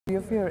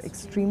You're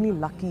extremely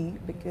lucky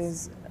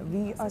because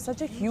we are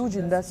such a huge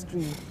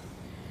industry.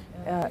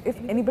 If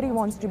anybody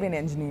wants to be an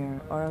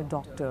engineer or a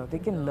doctor, they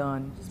can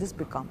learn, just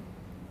become.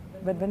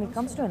 But when it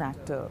comes to an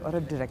actor or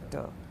a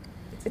director,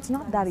 it's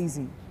not that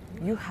easy.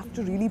 You have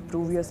to really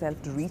prove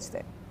yourself to reach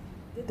there.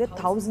 There are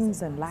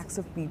thousands and lakhs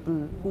of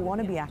people who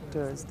want to be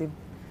actors. They've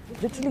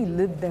literally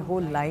lived their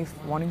whole life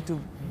wanting to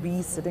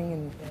be sitting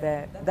in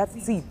that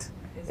seat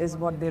is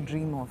what they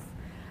dream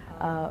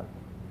of.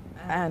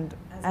 And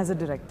as a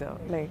director,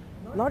 like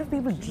a lot of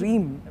people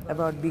dream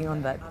about being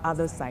on that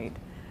other side.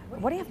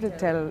 What do you have to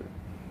tell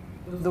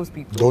those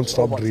people? Don't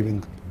stop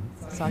dreaming.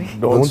 Sorry?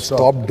 Don't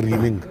stop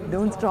dreaming.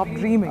 Don't stop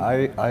dreaming.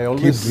 I Keep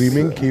always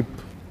dreaming, keep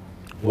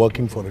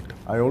working for it.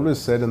 I always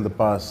said in the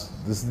past,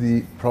 this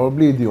is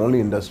probably the only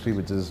industry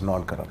which is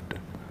non-corrupted.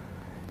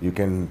 You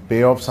can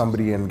pay off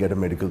somebody and get a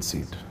medical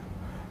seat.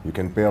 You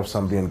can pay off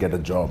somebody and get a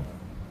job.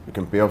 You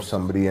can pay off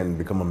somebody and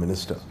become a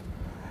minister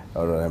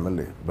or an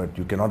MLA. But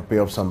you cannot pay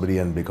off somebody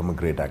and become a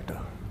great actor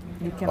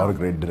or a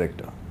great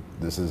director.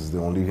 This is the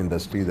only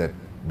industry that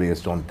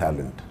based on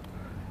talent.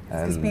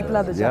 Because And people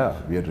are the judge.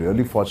 yeah, we are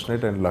really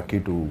fortunate and lucky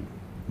to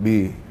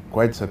be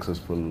quite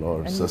successful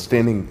or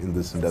sustaining in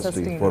this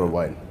industry for a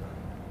while.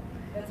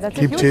 That's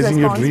a Keep huge chasing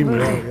your dream.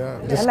 responsibility.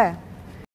 Yeah. Just Ella,